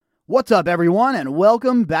What's up, everyone, and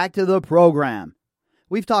welcome back to the program.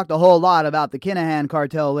 We've talked a whole lot about the Kinahan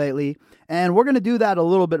cartel lately, and we're going to do that a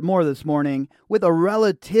little bit more this morning with a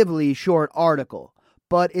relatively short article,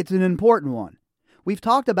 but it's an important one. We've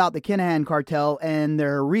talked about the Kinahan cartel and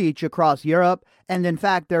their reach across Europe, and in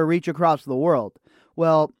fact, their reach across the world.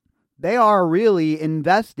 Well, they are really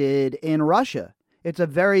invested in Russia. It's a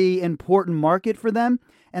very important market for them,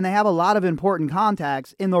 and they have a lot of important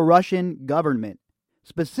contacts in the Russian government.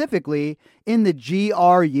 Specifically in the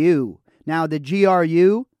GRU. Now, the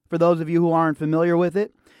GRU, for those of you who aren't familiar with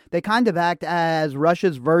it, they kind of act as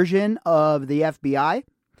Russia's version of the FBI,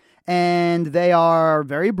 and they are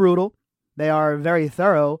very brutal, they are very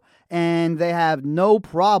thorough, and they have no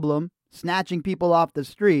problem snatching people off the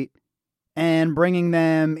street and bringing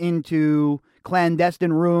them into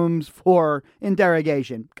clandestine rooms for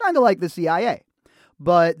interrogation, kind of like the CIA.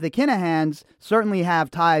 But the Kinahans certainly have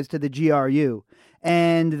ties to the GRU.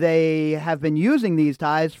 And they have been using these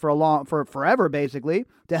ties for forever, basically,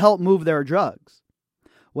 to help move their drugs.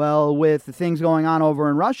 Well, with the things going on over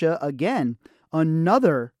in Russia, again,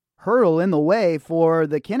 another hurdle in the way for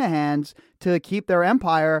the Kinahans to keep their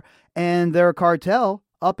empire and their cartel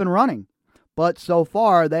up and running. But so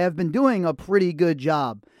far, they have been doing a pretty good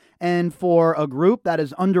job. And for a group that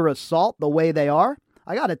is under assault the way they are,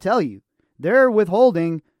 I got to tell you, they're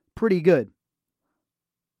withholding pretty good.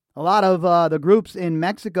 A lot of the groups in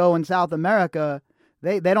Mexico and South America,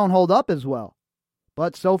 they don't hold up as well.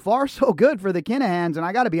 But so far, so good for the Kinahans, and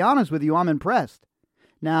I got to be honest with you, I'm impressed.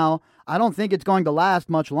 Now, I don't think it's going to last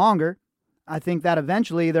much longer. I think that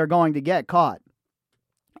eventually they're going to get caught.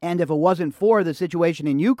 And if it wasn't for the situation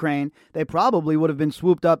in Ukraine, they probably would have been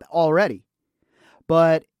swooped up already.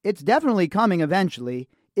 But it's definitely coming eventually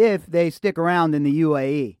if they stick around in the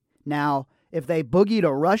UAE. Now, if they boogie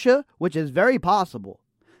to Russia, which is very possible,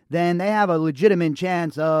 then they have a legitimate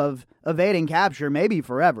chance of evading capture maybe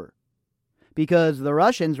forever. Because the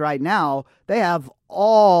Russians right now, they have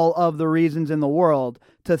all of the reasons in the world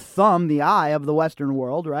to thumb the eye of the Western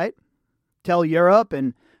world, right? Tell Europe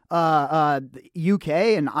and UK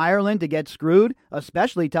and Ireland to get screwed,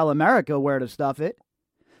 especially tell America where to stuff it.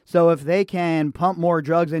 So if they can pump more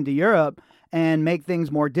drugs into Europe and make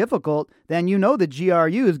things more difficult, then you know the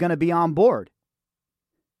GRU is going to be on board.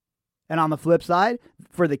 And on the flip side,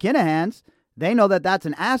 for the Kinahans, they know that that's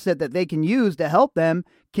an asset that they can use to help them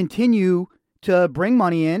continue to bring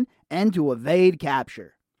money in and to evade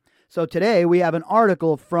capture. So today we have an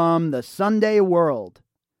article from the Sunday World.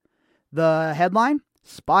 The headline,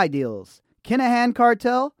 Spy Deals. Kinahan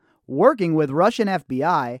Cartel working with Russian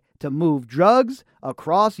FBI to move drugs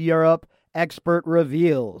across Europe, expert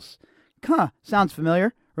reveals. Sounds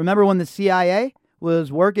familiar. Remember when the CIA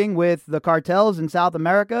was working with the cartels in South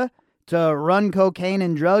America to run cocaine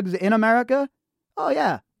and drugs in America? Oh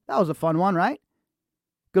yeah, that was a fun one, right?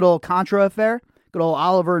 Good old Contra affair. Good old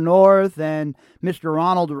Oliver North and Mr.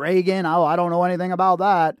 Ronald Reagan. Oh, I don't know anything about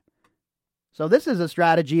that. So this is a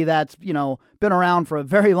strategy that's, been around for a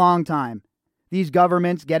very long time. These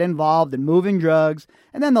governments get involved in moving drugs,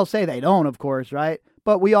 and then they'll say they don't, of course, right?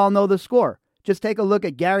 But we all know the score. Just take a look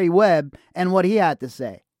at Gary Webb and what he had to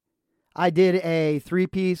say. I did a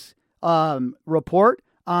 3-piece report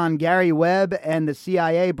on Gary Webb and the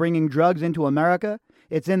CIA bringing drugs into America.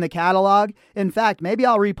 It's in the catalog. In fact, maybe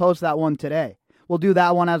I'll repost that one today. We'll do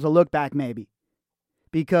that one as a look back maybe.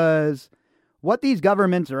 Because what these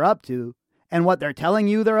governments are up to and what they're telling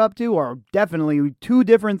you they're up to are definitely two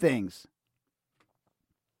different things.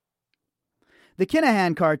 The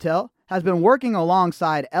Kinahan cartel has been working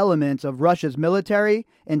alongside elements of Russia's military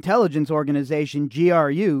intelligence organization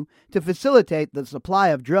GRU to facilitate the supply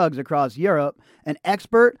of drugs across Europe, an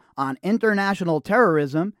expert on international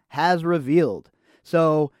terrorism has revealed.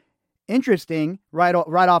 So, interesting right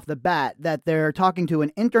off the bat that they're talking to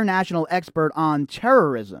an international expert on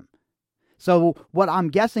terrorism. So, what I'm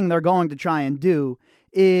guessing they're going to try and do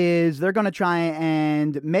is they're going to try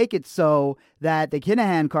and make it so that the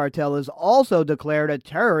Kinahan cartel is also declared a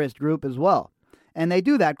terrorist group as well. And they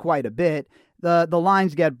do that quite a bit. The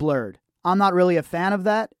lines get blurred. I'm not really a fan of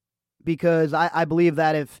that because I believe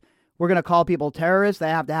that if we're going to call people terrorists, they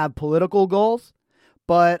have to have political goals.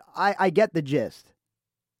 But I get the gist.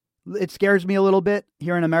 It scares me a little bit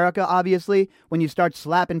here in America, obviously, when you start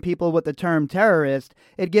slapping people with the term terrorist.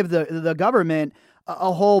 It gives the government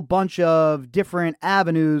a whole bunch of different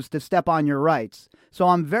avenues to step on your rights. So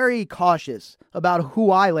I'm very cautious about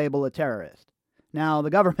who I label a terrorist. Now,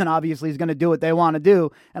 the government obviously is going to do what they want to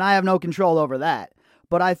do, and I have no control over that.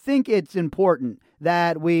 But I think it's important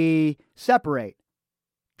that we separate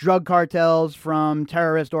drug cartels from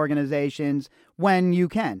terrorist organizations when you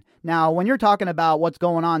can. Now, when you're talking about what's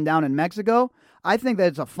going on down in Mexico, I think that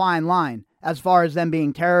it's a fine line as far as them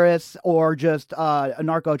being terrorists or just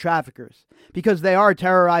narco traffickers, because they are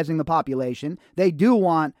terrorizing the population. They do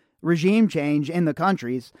want regime change in the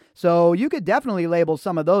countries. So you could definitely label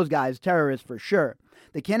some of those guys terrorists for sure.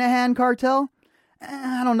 The Kinahan cartel?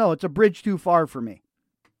 I don't know. It's a bridge too far for me.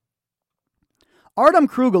 Artem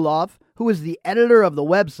Krugelov, who is the editor of the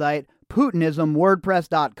website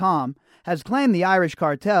PutinismWordPress.com, has claimed the Irish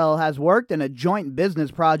cartel has worked in a joint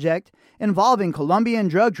business project involving Colombian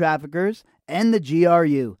drug traffickers and the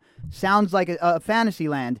GRU. Sounds like a fantasy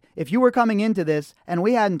land. If you were coming into this and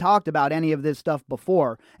we hadn't talked about any of this stuff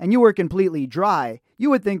before and you were completely dry,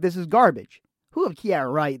 you would think this is garbage. Yeah,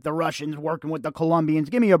 right, the Russians working with the Colombians.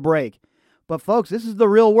 Give me a break. But folks, this is the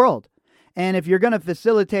real world. And if you're going to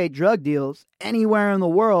facilitate drug deals anywhere in the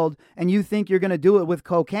world and you think you're going to do it with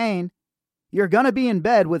cocaine, you're going to be in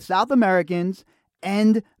bed with South Americans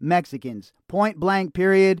and Mexicans. Point blank,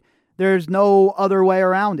 period. There's no other way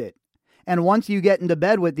around it. And once you get into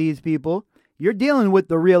bed with these people, you're dealing with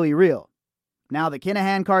the really real. Now, the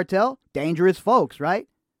Kinahan cartel, dangerous folks, right?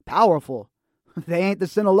 Powerful. They ain't the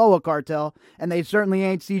Sinaloa cartel, and they certainly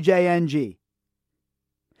ain't CJNG.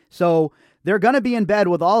 So they're going to be in bed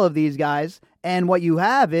with all of these guys, and what you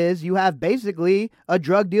have basically a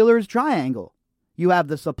drug dealer's triangle. You have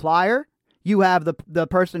the supplier, you have the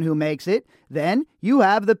person who makes it, then you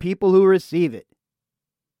have the people who receive it.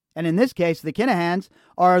 And in this case, the Kinahans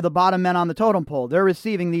are the bottom men on the totem pole. They're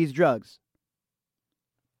receiving these drugs.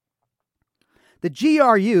 The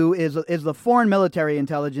GRU is the Foreign Military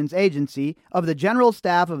Intelligence Agency of the General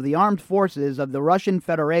Staff of the Armed Forces of the Russian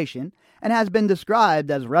Federation and has been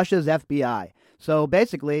described as Russia's FBI. So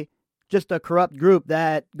basically, just a corrupt group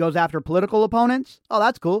that goes after political opponents. Oh,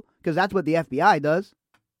 that's cool, because that's what the FBI does.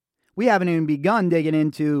 We haven't even begun digging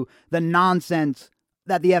into the nonsense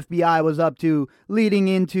that the FBI was up to leading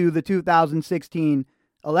into the 2016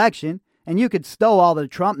 election. And you could stow all the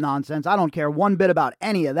Trump nonsense. I don't care one bit about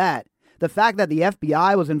any of that. The fact that the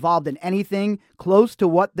FBI was involved in anything close to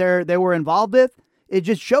what they were involved with, it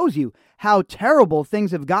just shows you how terrible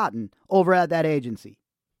things have gotten over at that agency.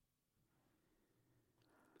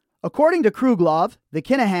 According to Krugelov, the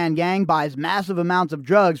Kinahan gang buys massive amounts of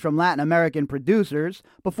drugs from Latin American producers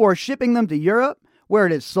before shipping them to Europe, where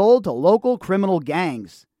it is sold to local criminal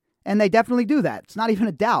gangs. And they definitely do that. It's not even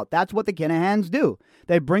a doubt. That's what the Kinahans do.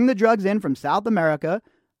 They bring the drugs in from South America,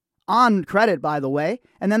 on credit, by the way,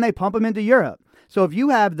 and then they pump them into Europe. So if you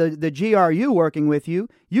have the GRU working with you,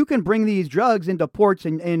 you can bring these drugs into ports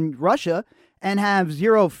in Russia and have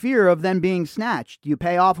zero fear of them being snatched. You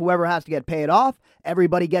pay off whoever has to get paid off,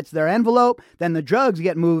 everybody gets their envelope, then the drugs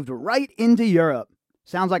get moved right into Europe.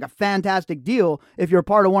 Sounds like a fantastic deal if you're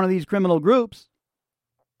part of one of these criminal groups.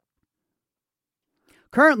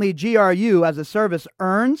 Currently, GRU as a service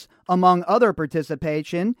earns, among other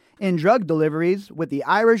participation, in drug deliveries with the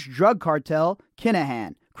Irish drug cartel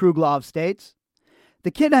Kinahan, Krugelov states.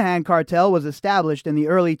 The Kinahan cartel was established in the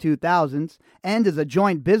early 2000s and is a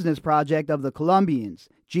joint business project of the Colombians,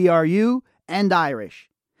 GRU, and Irish.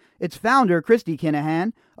 Its founder, Christy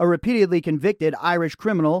Kinahan, a repeatedly convicted Irish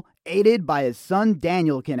criminal, aided by his son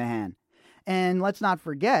Daniel Kinahan. And let's not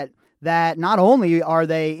forget that not only are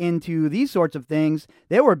they into these sorts of things,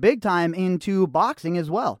 they were big time into boxing as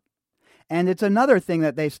well. And it's another thing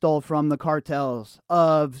that they stole from the cartels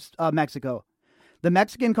of Mexico. The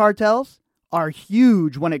Mexican cartels are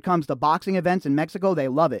huge when it comes to boxing events in Mexico. They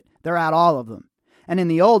love it. They're at all of them. And in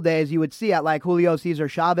the old days, you would see at like Julio Cesar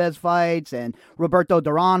Chavez fights and Roberto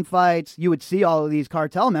Duran fights, you would see all of these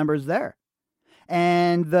cartel members there.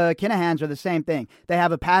 And the Kinahans are the same thing. They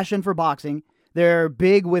have a passion for boxing. They're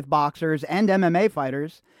big with boxers and MMA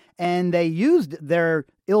fighters, and they used their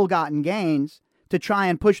ill-gotten gains to try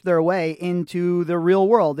and push their way into the real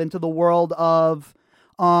world, into the world of,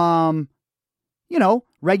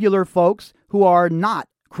 regular folks who are not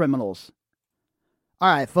criminals.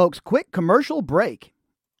 All right, folks, quick commercial break.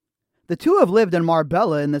 The two have lived in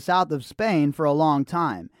Marbella in the south of Spain for a long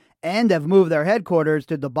time and have moved their headquarters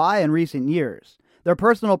to Dubai in recent years. Their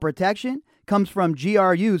personal protection comes from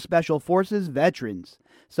GRU Special Forces veterans.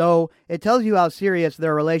 So it tells you how serious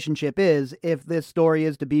their relationship is if this story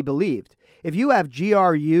is to be believed. If you have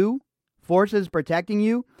GRU forces protecting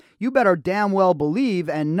you, you better damn well believe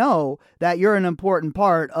and know that you're an important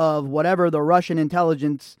part of whatever the Russian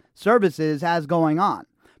intelligence services has going on.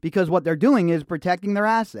 Because what they're doing is protecting their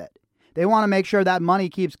asset. They want to make sure that money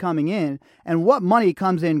keeps coming in. And what money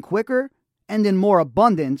comes in quicker and in more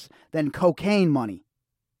abundance than cocaine money?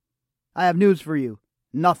 I have news for you.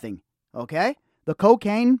 Nothing. Okay? The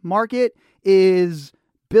cocaine market is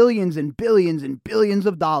billions and billions and billions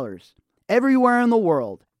of dollars. Everywhere in the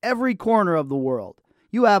world, every corner of the world,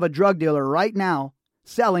 you have a drug dealer right now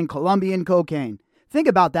selling Colombian cocaine. Think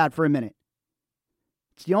about that for a minute.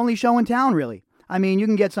 It's the only show in town, really. I mean, you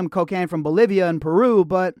can get some cocaine from Bolivia and Peru,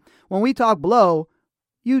 but when we talk blow,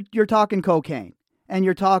 you're talking cocaine and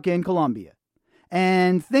you're talking Colombia.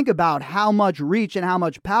 And think about how much reach and how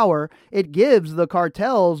much power it gives the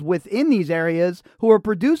cartels within these areas who are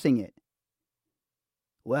producing it.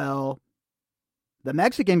 Well, the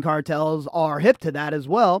Mexican cartels are hip to that as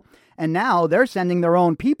well, and now they're sending their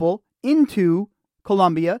own people into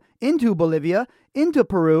Colombia, into Bolivia, into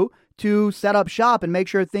Peru to set up shop and make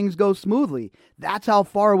sure things go smoothly. That's how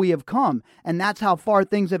far we have come, and that's how far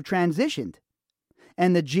things have transitioned.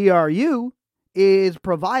 And the GRU is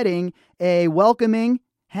providing a welcoming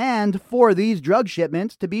hand for these drug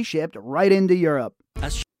shipments to be shipped right into Europe.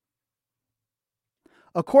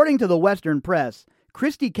 According to the Western press,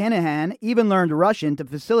 Christy Kinahan even learned Russian to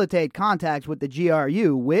facilitate contacts with the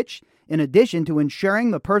GRU, which, in addition to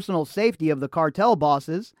ensuring the personal safety of the cartel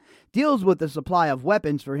bosses, deals with the supply of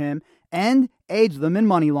weapons for him and aids them in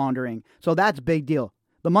money laundering. So that's a big deal.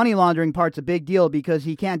 The money laundering part's a big deal because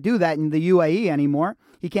he can't do that in the UAE anymore.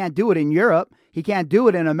 He can't do it in Europe. He can't do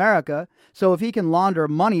it in America. So if he can launder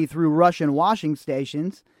money through Russian washing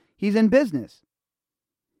stations, he's in business.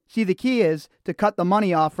 See, the key is to cut the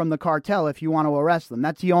money off from the cartel if you want to arrest them.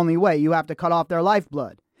 That's the only way. You have to cut off their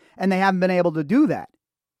lifeblood. And they haven't been able to do that.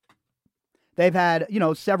 They've had,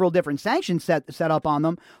 several different sanctions set up on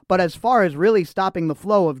them. But as far as really stopping the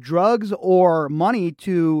flow of drugs or money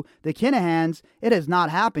to the Kinahans, it has not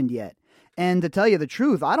happened yet. And to tell you the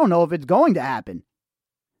truth, I don't know if it's going to happen.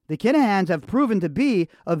 The Kinahans have proven to be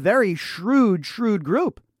a very shrewd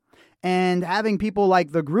group. And having people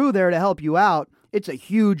like the GRU there to help you out, it's a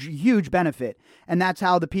huge benefit. And that's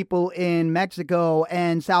how the people in Mexico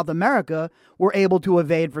and South America were able to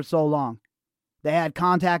evade for so long. They had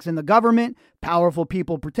contacts in the government, powerful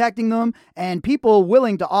people protecting them, and people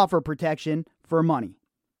willing to offer protection for money.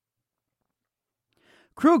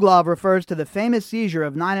 Kruglov refers to the famous seizure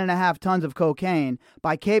of 9.5 tons of cocaine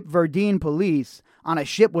by Cape Verdean police on a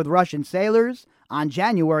ship with Russian sailors on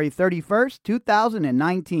January 31st,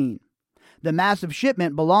 2019. The massive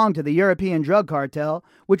shipment belonged to the European drug cartel,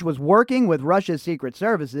 which was working with Russia's secret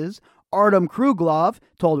services, Artem Kruglov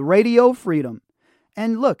told Radio Freedom.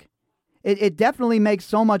 And look, it definitely makes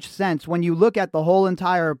so much sense when you look at the whole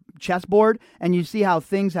entire chessboard and you see how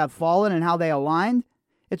things have fallen and how they aligned.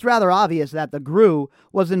 It's rather obvious that the GRU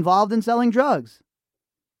was involved in selling drugs.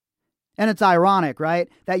 And it's ironic, right,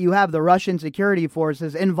 that you have the Russian security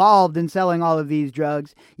forces involved in selling all of these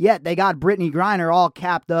drugs, yet they got Brittany Griner all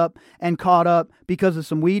capped up and caught up because of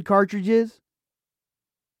some weed cartridges.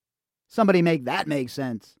 Somebody make that make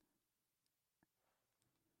sense.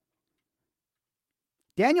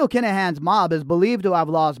 Daniel Kinahan's mob is believed to have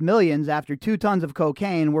lost millions after 2 tons of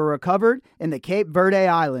cocaine were recovered in the Cape Verde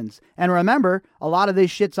Islands. And remember, a lot of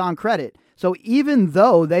this shit's on credit. So even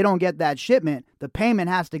though they don't get that shipment, the payment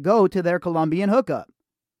has to go to their Colombian hookup.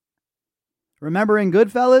 Remember in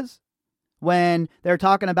Goodfellas, when they're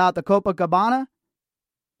talking about the Copacabana?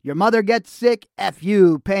 Your mother gets sick, F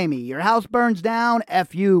you, pay me. Your house burns down,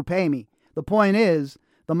 F you, pay me. The point is,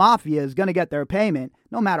 the mafia is going to get their payment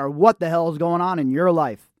no matter what the hell is going on in your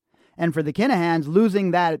life. And for the Kinahans,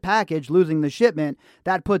 losing that package, losing the shipment,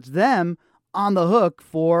 that puts them on the hook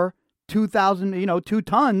for 2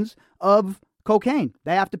 tons of cocaine.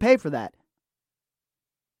 They have to pay for that.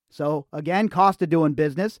 So again, cost of doing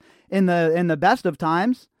business. In the best of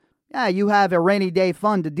times, yeah, you have a rainy day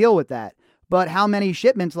fund to deal with that. But how many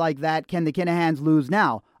shipments like that can the Kinahans lose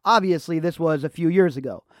now? Obviously, this was a few years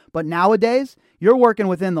ago. But nowadays, you're working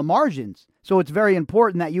within the margins. So it's very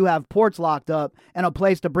important that you have ports locked up and a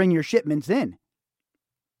place to bring your shipments in.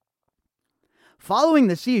 Following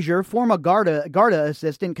the seizure, former Garda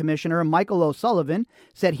Assistant Commissioner Michael O'Sullivan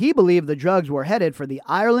said he believed the drugs were headed for the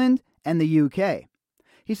Ireland and the UK.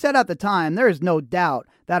 He said at the time there is no doubt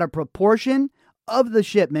that a proportion of the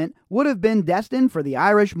shipment would have been destined for the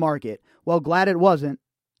Irish market. Well, glad it wasn't.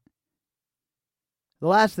 The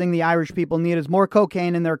last thing the Irish people need is more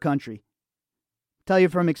cocaine in their country. Tell you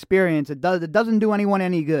from experience, it doesn't do anyone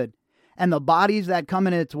any good. And the bodies that come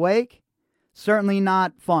in its wake, certainly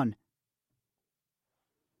not fun.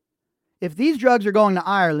 If these drugs are going to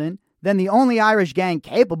Ireland, then the only Irish gang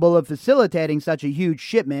capable of facilitating such a huge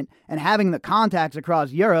shipment and having the contacts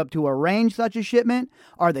across Europe to arrange such a shipment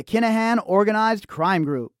are the Kinahan Organized Crime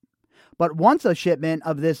Group. But once a shipment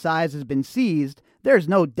of this size has been seized, There's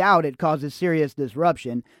no doubt it causes serious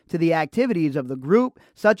disruption to the activities of the group,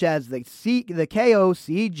 such as the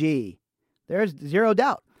KOCG. There's zero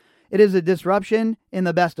doubt. It is a disruption in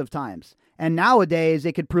the best of times. And nowadays,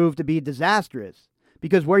 it could prove to be disastrous.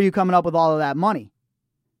 Because where are you coming up with all of that money?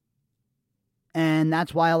 And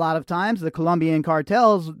that's why a lot of times the Colombian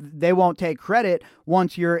cartels, they won't take credit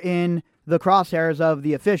once you're in the crosshairs of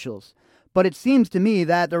the officials. But it seems to me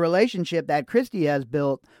that the relationship that Christie has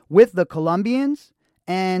built with the Colombians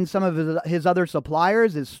and some of his other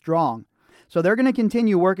suppliers is strong. So they're going to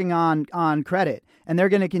continue working on credit, and they're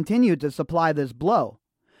going to continue to supply this blow.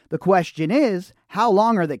 The question is, how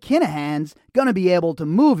long are the Kinahans going to be able to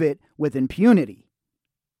move it with impunity?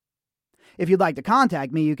 If you'd like to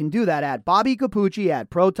contact me, you can do that at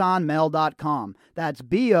bobbycapucci@protonmail.com. That's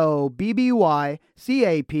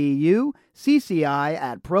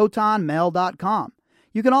BOBBYCAPUCCI@protonmail.com.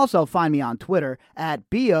 You can also find me on Twitter at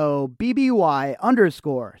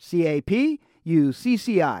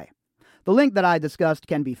BOBBY_CAPUCCI. The link that I discussed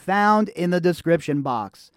can be found in the description box.